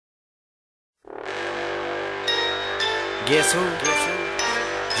Guess who?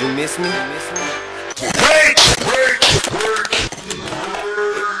 You miss me?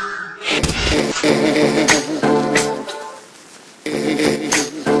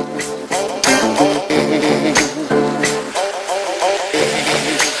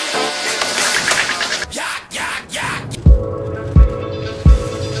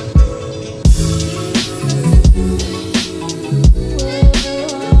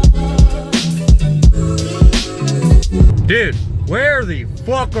 Dude, where the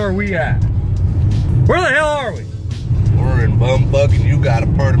fuck are we at? Where the hell are we? We're in bumfucking you got a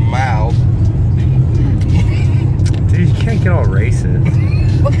pretty mouth. Dude, you can't get all racist.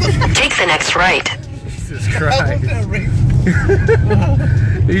 Take the next right. Jesus Christ.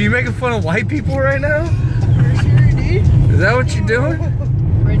 Are you making fun of white people right now? Is that what you're doing?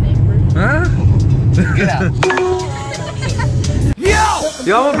 Huh? Get out.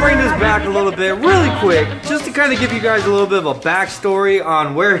 Yo, I'm gonna bring this back a little bit really quick, just to kind of give you guys a little bit of a backstory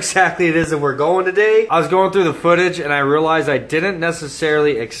on where exactly it is that we're going today. I was going through the footage and I realized I didn't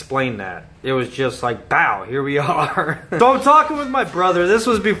necessarily explain that. It was just like, bow, here we are. So I'm talking with my brother. This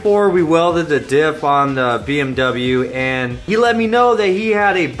was before we welded the diff on the BMW, and he let me know that he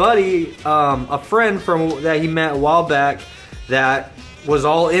had a buddy, a friend that he met a while back that was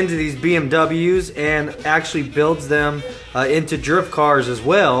all into these BMWs and actually builds them into drift cars as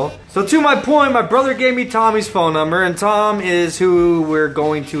well. So to my point, my brother gave me Tommy's phone number, and Tom is who we're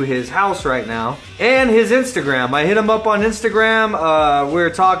going to his house right now, and his Instagram. I hit him up on Instagram. We were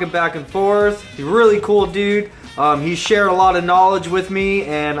talking back and forth. He's a really cool dude. He shared a lot of knowledge with me,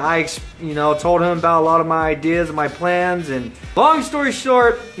 and I, told him about a lot of my ideas and my plans. And long story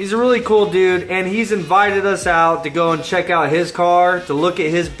short, he's a really cool dude, and he's invited us out to go and check out his car, to look at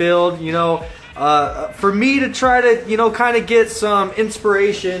his build. For me to try to, kind of get some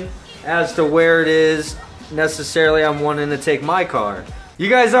inspiration as to where it is necessarily I'm wanting to take my car. You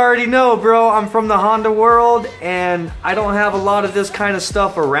guys already know, bro, I'm from the Honda world, and I don't have a lot of this kind of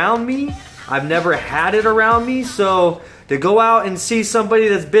stuff around me. I've never had it around me, so to go out and see somebody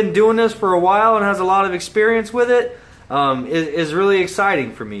that's been doing this for a while and has a lot of experience with it is really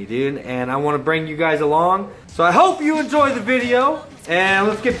exciting for me, dude, and I want to bring you guys along. So I hope you enjoy the video, and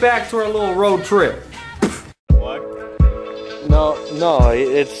let's get back to our little road trip. What? No,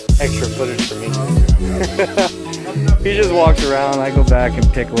 it's extra footage for me. He just walks around, I go back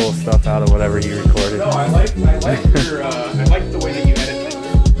and pick little stuff out of whatever he recorded. No, I like the way that you edit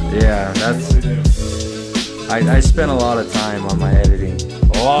things. Yeah, I spent a lot of time on my editing.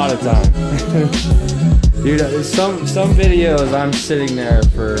 A lot of time. Dude, some videos I'm sitting there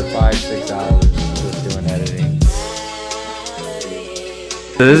for 5-6 hours just doing editing.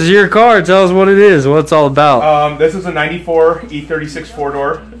 This is your car. Tell us what it is, what it's all about. This is a 94 E36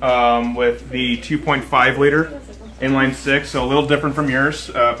 4-door with the 2.5 liter inline 6, so a little different from yours.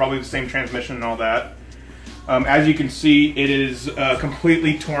 Probably the same transmission and all that. As you can see, it is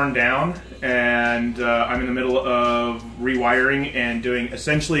completely torn down, and I'm in the middle of rewiring and doing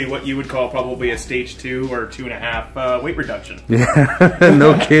essentially what you would call probably a stage 2 or 2.5 weight reduction. Yeah,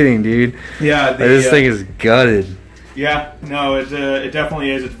 no kidding, dude. Yeah, this thing is gutted. Yeah, no, it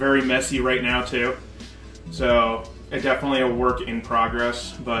definitely is. It's very messy right now too, so it's definitely a work in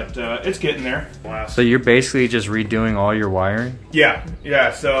progress, but it's getting there. So you're basically just redoing all your wiring? Yeah.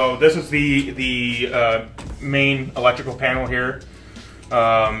 So this is the main electrical panel here.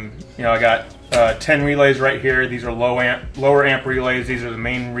 I got 10 relays right here. These are lower amp relays. These are the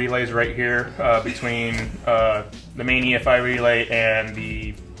main relays right here between the main EFI relay and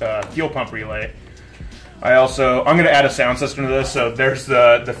the fuel pump relay. I'm going to add a sound system to this. So there's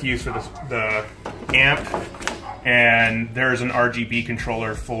the fuse for the amp. And there's an RGB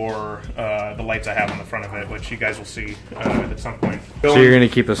controller for the lights I have on the front of it, which you guys will see at some point. So you're gonna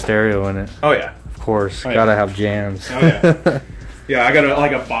keep a stereo in it? Oh yeah, of course. Oh, gotta yeah. have jams. Oh yeah, yeah. I got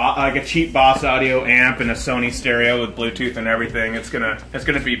like a cheap Boss Audio amp and a Sony stereo with Bluetooth and everything. It's gonna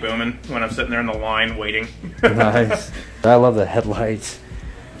be booming when I'm sitting there in the line waiting. Nice. I love the headlights.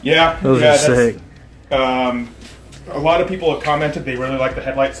 Yeah, those are sick. A lot of people have commented they really like the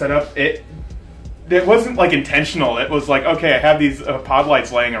headlight setup. It wasn't like intentional. It was like, okay, I have these pod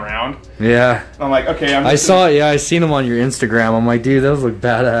lights laying around. Yeah. I'm like, okay, I seen them on your Instagram. I'm like, dude, those look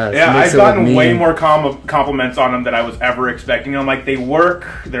badass. Yeah, I've gotten way more compliments on them than I was ever expecting. I'm like, they work,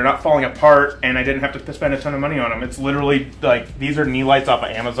 they're not falling apart, and I didn't have to spend a ton of money on them. It's literally like, these are knee lights off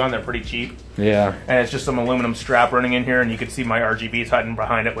of Amazon. They're pretty cheap. Yeah. And it's just some aluminum strap running in here, and you can see my RGBs hiding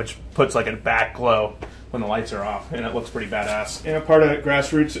behind it, which puts like a back glow when the lights are off, and it looks pretty badass. And a part of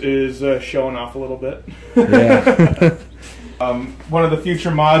Grassroots is showing off a little bit. Yeah. One of the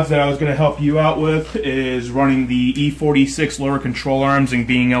future mods that I was going to help you out with is running the E36 lower control arms and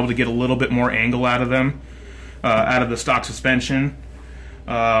being able to get a little bit more angle out of them, out of the stock suspension.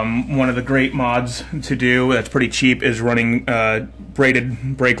 One of the great mods to do that's pretty cheap is running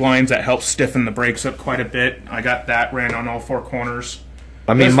braided brake lines that help stiffen the brakes up quite a bit. I got that ran on all 4 corners.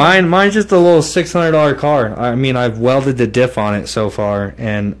 I mean, mine's just a little $600 car. I mean, I've welded the diff on it so far,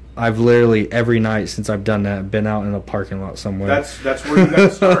 and I've literally every night since I've done that been out in a parking lot somewhere. That's where you got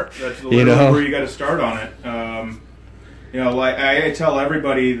to start. That's literally where you got to start on it. You know, like I tell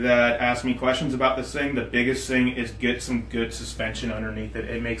everybody that asks me questions about this thing, the biggest thing is get some good suspension underneath it.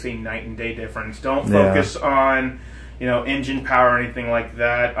 It makes a night and day difference. Don't focus on, you know, engine power or anything like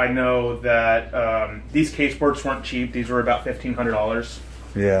that. I know that these K-Sports weren't cheap. These were about $1,500.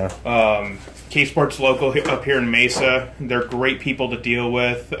 Yeah. K-Sports local up here in Mesa. They're great people to deal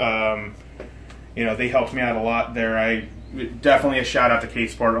with. You know, they helped me out a lot there. Definitely a shout out to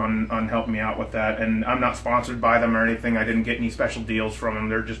K-Sport on helping me out with that. And I'm not sponsored by them or anything. I didn't get any special deals from them.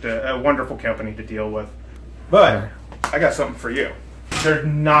 They're just a wonderful company to deal with. But I got something for you. They're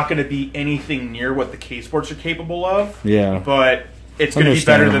not going to be anything near what the K-Sports are capable of. Yeah. But it's going to be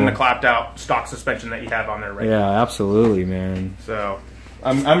better than the clapped out stock suspension that you have on there right now. Yeah, absolutely, man. So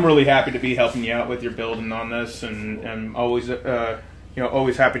I'm really happy to be helping you out with your building on this, and I'm always you know,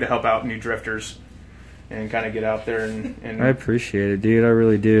 always happy to help out new drifters and kind of get out there and I appreciate it, dude. I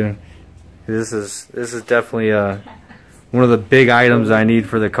really do. This is definitely one of the big items I need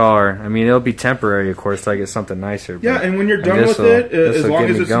for the car. I mean, it'll be temporary, of course, till I get something nicer. Yeah, and when you're done with it, as long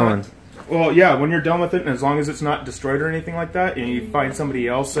as it's not, well, yeah, when you're done with it, and as long as it's not destroyed or anything like that, and you find somebody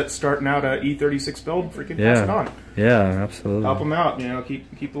else that's starting out a E36 build, freaking pass it on. Yeah, absolutely. Help them out. You know,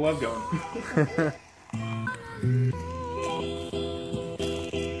 keep the love going.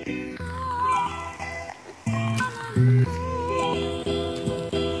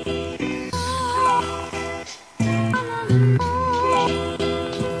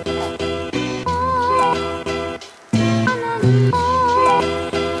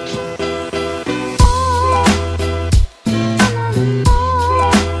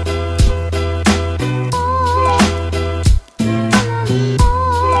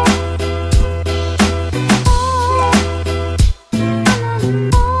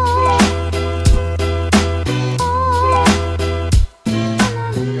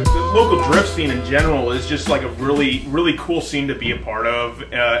 In general is just like a really cool scene to be a part of.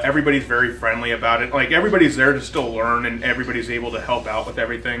 Everybody's very friendly about it. Like, everybody's there to still learn, and everybody's able to help out with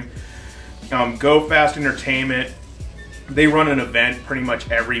everything. Go Fast Entertainment, they run an event pretty much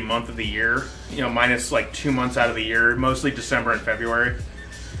every month of the year, you know, minus like 2 months out of the year, mostly December and February.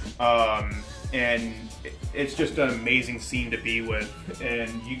 And it's just an amazing scene to be with. And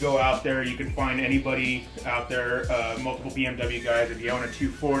you go out there, you can find anybody out there, multiple BMW guys. If you own a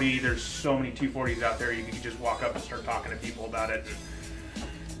 240, there's so many 240s out there. You can just walk up and start talking to people about it.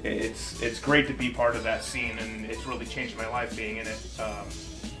 And it's great to be part of that scene, and it's really changed my life being in it.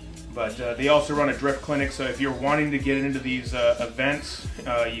 But they also run a drift clinic, so if you're wanting to get into these events,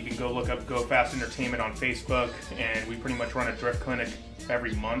 you can go look up Go Fast Entertainment on Facebook, and we pretty much run a drift clinic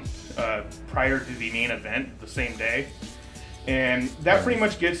every month prior to the main event the same day. And that pretty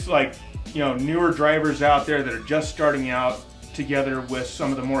much gets, like, you know, newer drivers out there that are just starting out together with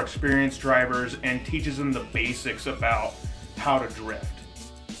some of the more experienced drivers and teaches them the basics about how to drift.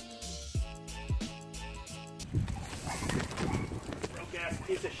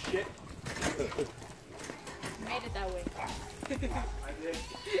 Piece of shit. Made it that way. I did.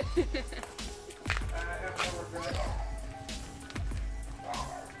 I have no regret.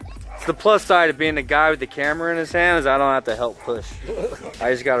 The plus side of being the guy with the camera in his hand is I don't have to help push.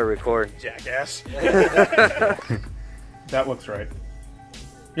 I just gotta record. Jackass. That looks right.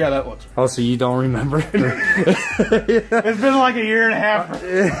 Yeah, that looks right. Oh, so you don't remember? It's been like a year and a half.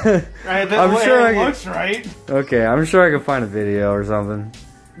 Right? I'm sure it looks right. Okay, I'm sure I can find a video or something.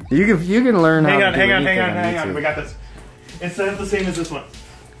 You can learn how to do anything on YouTube. Hang on. We got this. It's the same as this one.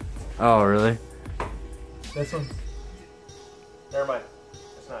 Oh, really? This one. Never mind.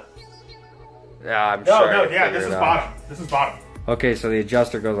 It's not. Yeah, I'm sure. No, yeah, this is bottom. This is bottom. Okay, so the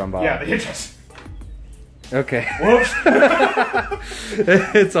adjuster goes on bottom. Yeah, the adjuster. Okay. Whoops.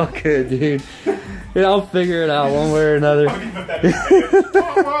 It's all good, dude. Yeah, I'll figure it out one way or another.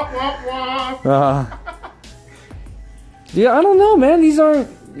 Yeah, I don't know, man.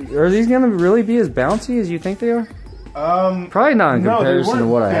 Are these gonna really be as bouncy as you think they are? Probably not in comparison to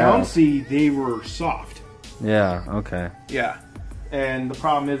what I have. Bouncy, they were soft. Yeah. Okay. Yeah. And the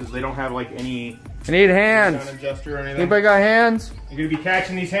problem is they don't have like any. I need hands. Adjuster or anything. Anybody got hands? You're gonna be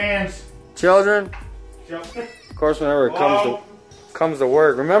catching these hands. Children. Of course, whenever it comes to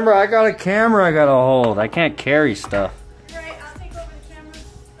work. Remember, I got a camera I gotta hold. I can't carry stuff. Right, I'll take over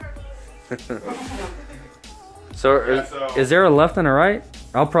the camera. So, Yeah, is there a left and a right?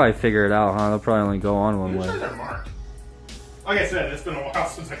 I'll probably figure it out, huh? They'll probably only go on one way. Usually they're marked. Like I said, it's been a while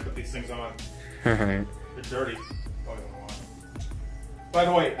since I put these things on. Alright. They're dirty. By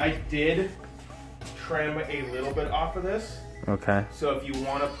the way, I did trim a little bit off of this. Okay. So if you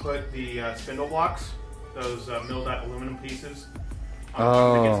want to put the spindle blocks, those milled out aluminum pieces, to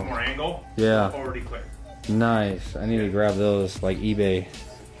get some more angle, yeah, already clear. Nice. I need to grab those like eBay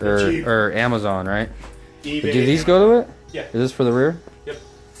Cheap. or Amazon, right? eBay, Do these go to it? Yeah. Is this for the rear? Yep.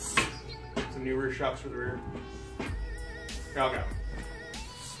 Some new rear shocks for the rear. Here, I'll go.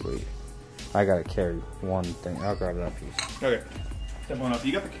 Sweet. I gotta carry one thing. I'll grab that piece. Okay. Step one up.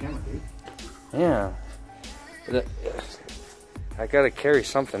 You got the camera, dude. Yeah. I gotta carry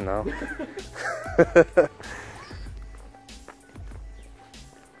something though.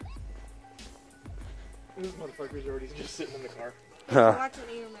 This motherfucker's already just sitting in the car. Watching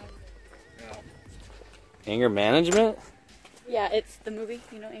anger management. Anger management? Yeah, it's the movie.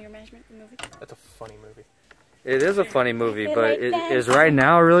 You know anger management, the movie? That's a funny movie. It is a funny movie, but is right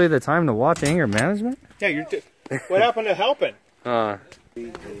now really the time to watch anger management? Yeah, you're. What happened to helping? Brother,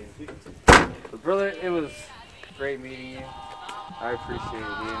 it was great meeting you. I appreciate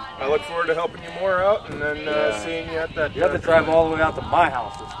it, dude. I look forward to helping you more out, and then seeing you at that. You have to drive all the way out to my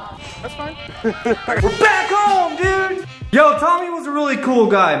house this time. That's fine. We're back home, dude! Yo, Tommy was a really cool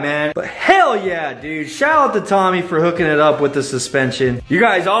guy, man. But hell yeah, dude. Shout out to Tommy for hooking it up with the suspension. You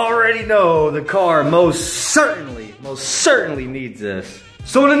guys already know the car most certainly needs this.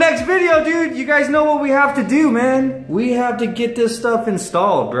 So in the next video, dude, you guys know what we have to do, man. We have to get this stuff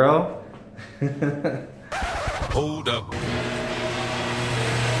installed, bro. Hold up.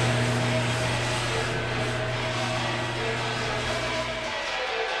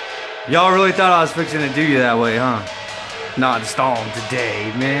 Y'all really thought I was fixing to do you that way, huh? Not installing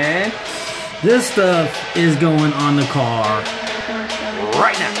today, man. This stuff is going on the car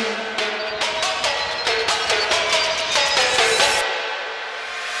right now.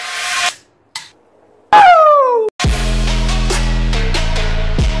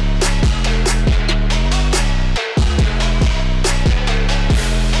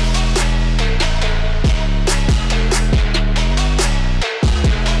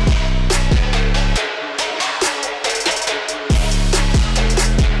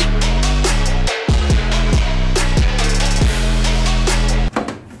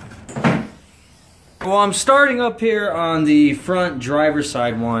 Well, I'm starting up here on the front driver's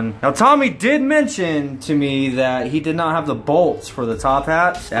side one. Now, Tommy did mention to me that he did not have the bolts for the top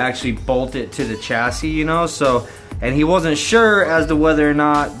hat to actually bolt it to the chassis, you know, so, and he wasn't sure as to whether or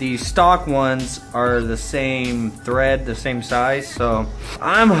not the stock ones are the same thread, the same size, so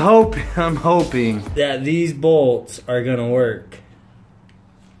I'm hoping that these bolts are gonna work.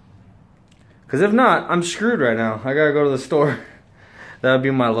 Because if not, I'm screwed right now. I gotta go to the store. That would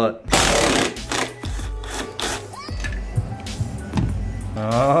be my luck.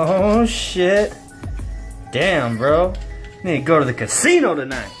 Oh shit. Damn, bro. Need to go to the casino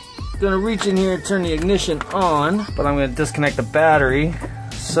tonight. Gonna reach in here and turn the ignition on, but I'm gonna disconnect the battery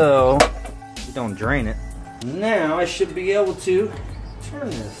so we don't drain it. Now I should be able to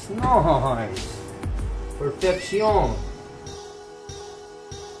turn this. Nice. Perfection.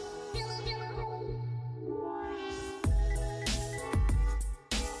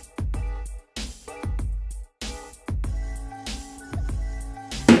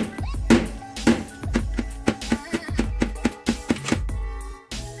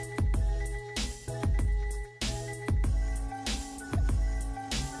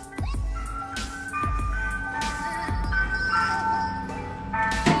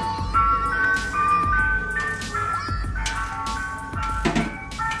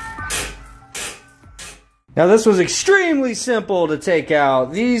 Now this was extremely simple to take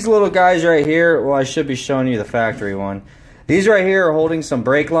out. These little guys right here, well, I should be showing you the factory one. These right here are holding some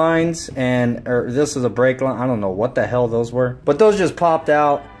brake lines, and this is a brake line. I don't know what the hell those were, but those just popped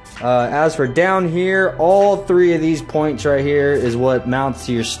out. As for down here, all three of these points right here is what mounts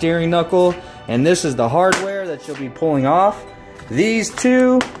to your steering knuckle, and this is the hardware that you'll be pulling off. These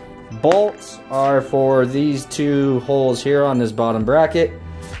two bolts are for these two holes here on this bottom bracket.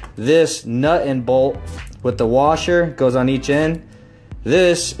 This nut and bolt with the washer goes on each end.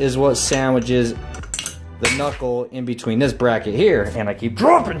 This is what sandwiches the knuckle in between this bracket here, and I keep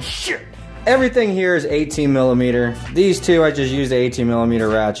dropping shit. Everything here is 18 millimeter. These two, I just used the 18 millimeter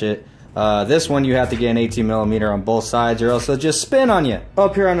ratchet. This one you have to get an 18mm on both sides or else it'll just spin on you.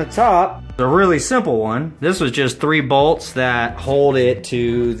 Up here on the top, the really simple one. This was just 3 bolts that hold it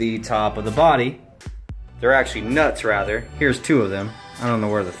to the top of the body. They're actually nuts rather. Here's 2 of them. I don't know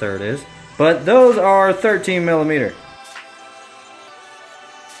where the third is. But those are 13mm.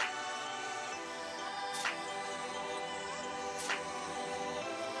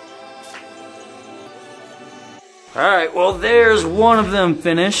 Alright, well there's one of them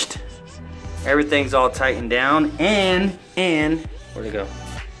finished. Everything's all tightened down and where'd it go?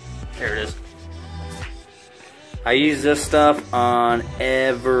 There it is. I use this stuff on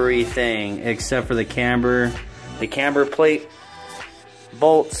everything except for the camber plate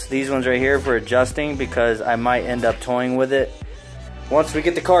bolts. These ones right here for adjusting because I might end up toying with it. Once we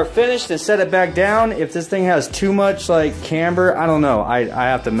get the car finished and set it back down, if this thing has too much like camber, I don't know. I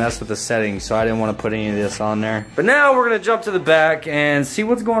have to mess with the settings, so I didn't want to put any of this on there. But now we're gonna jump to the back and see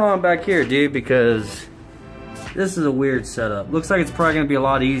what's going on back here, dude, because this is a weird setup. Looks like it's probably gonna be a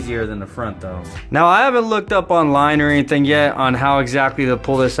lot easier than the front though. Now I haven't looked up online or anything yet on how exactly to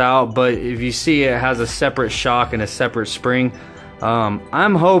pull this out, but if you see it has a separate shock and a separate spring.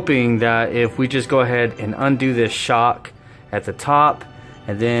 I'm hoping that if we just go ahead and undo this shock at the top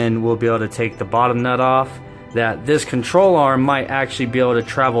and then we'll be able to take the bottom nut off, that this control arm might actually be able to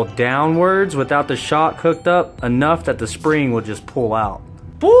travel downwards without the shock hooked up enough that the spring will just pull out.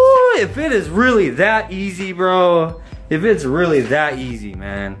 Boy, if it is really that easy, bro. If it's really that easy,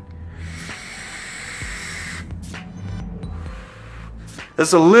 man.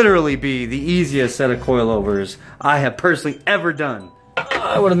 This will literally be the easiest set of coilovers I have personally ever done.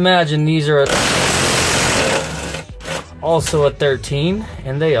 I would imagine these are also a 13,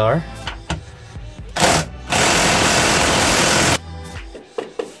 and they are.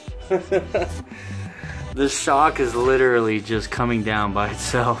 The shock is literally just coming down by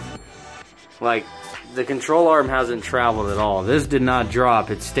itself. Like, the control arm hasn't traveled at all. This did not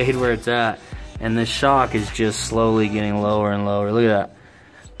drop, it stayed where it's at. And the shock is just slowly getting lower and lower. Look at that.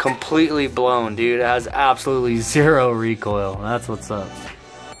 Completely blown, dude. It has absolutely 0 recoil. That's what's up.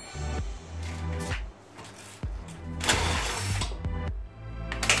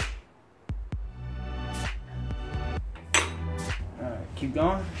 Alright, keep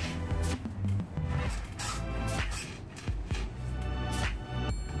going.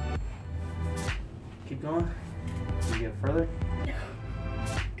 Keep going. Can you get further?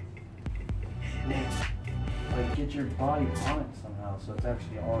 Like, get your body on it somehow, so it's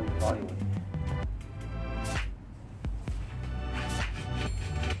actually all your body weight.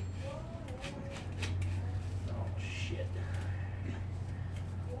 Oh, shit.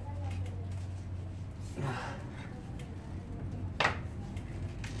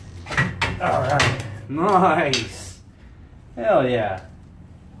 Alright. Nice. Hell yeah.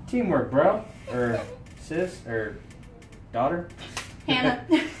 Teamwork, bro. Or sis, or daughter. Hannah.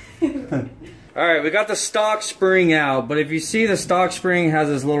 Alright, we got the stock spring out, but if you see, the stock spring has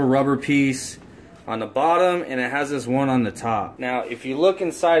this little rubber piece on the bottom and it has this one on the top. Now, if you look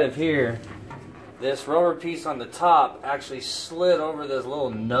inside of here, this rubber piece on the top actually slid over this little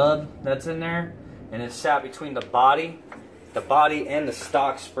nub that's in there, and it sat between the body and the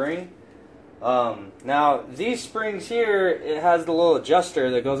stock spring. Now, these springs here, it has the little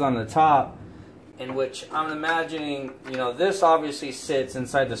adjuster that goes on the top, in which I'm imagining, you know, this obviously sits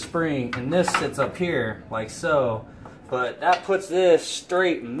inside the spring and this sits up here like so, but that puts this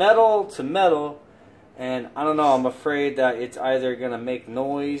straight metal to metal, and I don't know, I'm afraid that it's either gonna make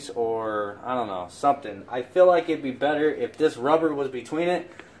noise or I don't know, something. I feel like it'd be better if this rubber was between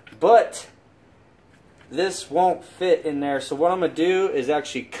it, but this won't fit in there, so what I'm gonna do is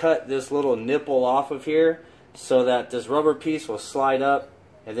actually cut this little nipple off of here so that this rubber piece will slide up,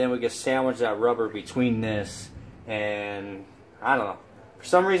 and then we can sandwich that rubber between this, and I don't know. For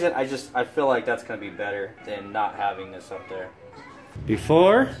some reason, I feel like that's gonna be better than not having this up there.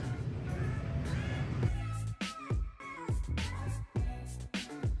 Before.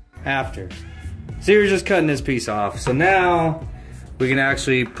 After. See, we're just cutting this piece off. So now we can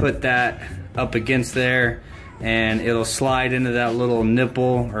actually put that up against there, and it'll slide into that little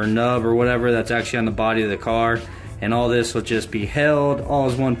nipple or nub or whatever that's actually on the body of the car. And all this will just be held all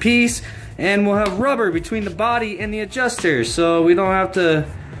as one piece, and we'll have rubber between the body and the adjuster, so we don't have to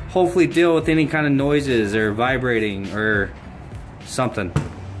hopefully deal with any kind of noises or vibrating or something.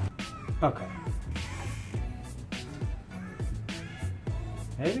 Okay.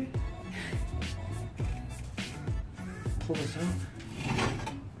 Maybe? Pull this out.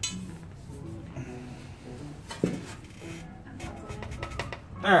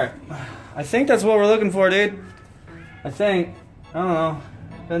 Alright. I think that's what we're looking for, dude. I don't know.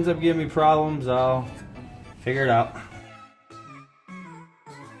 ends up giving me problems, I'll figure it out.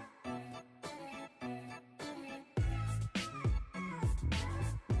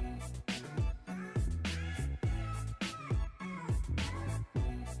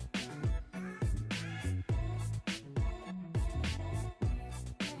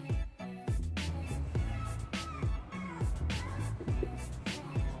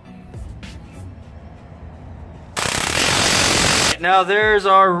 Now there's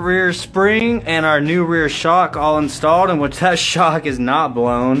our rear spring and our new rear shock all installed, and which that shock is not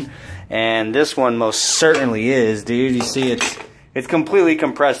blown, and this one most certainly is, dude. You see it's completely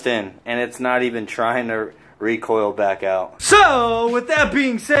compressed in, and it's not even trying to recoil back out. So with that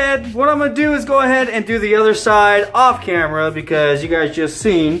being said, what I'm gonna do is go ahead and do the other side off camera, because you guys just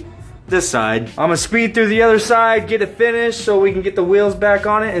seen this side. I'm gonna speed through the other side, get it finished so we can get the wheels back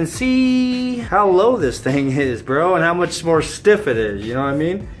on it and see how low this thing is, bro, and how much more stiff it is, you know what I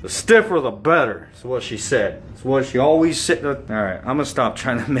mean? The stiffer the better, is what she said. It's what she always said. Alright, I'm gonna stop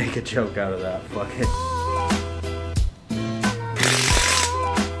trying to make a joke out of that. Fuck it.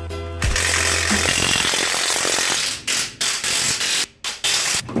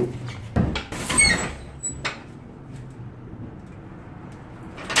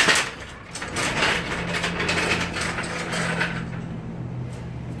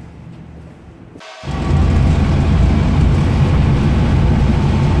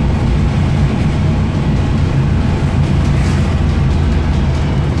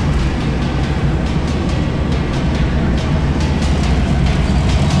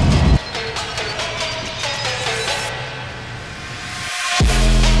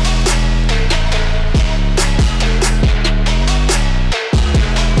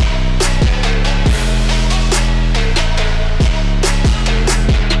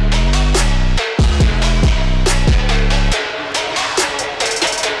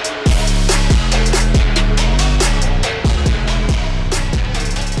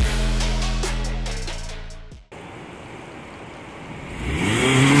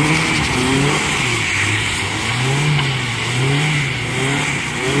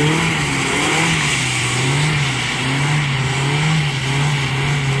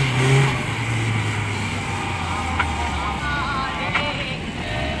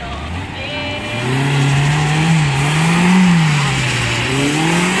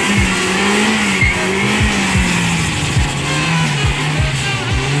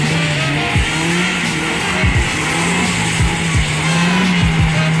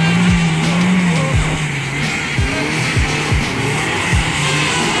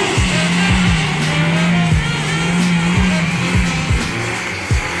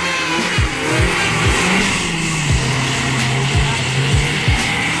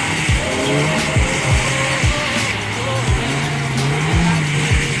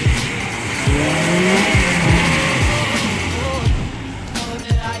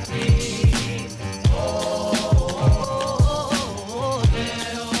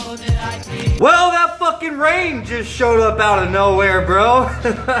 Well, that fucking rain just showed up out of nowhere, bro.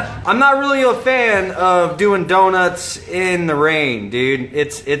 I'm not really a fan of doing donuts in the rain, dude.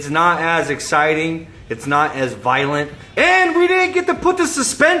 It's not as exciting. It's not as violent. And we didn't get to put the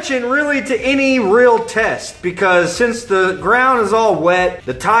suspension really to any real test, because since the ground is all wet,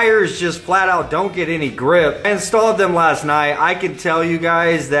 the tires just flat out don't get any grip. I installed them last night. I can tell you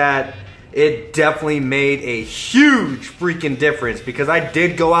guys that it definitely made a huge freaking difference, because I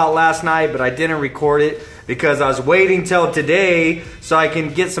did go out last night, but I didn't record it because I was waiting till today so I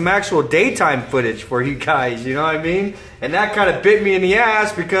can get some actual daytime footage for you guys, you know what I mean? And that kind of bit me in the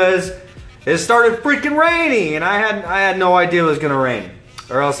ass because it started freaking raining and I had no idea it was gonna rain,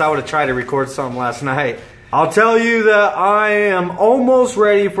 or else I would have tried to record something last night. I'll tell you that I am almost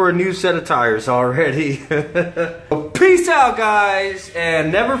ready for a new set of tires already. Peace out, guys,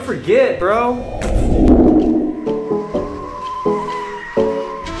 and never forget, bro.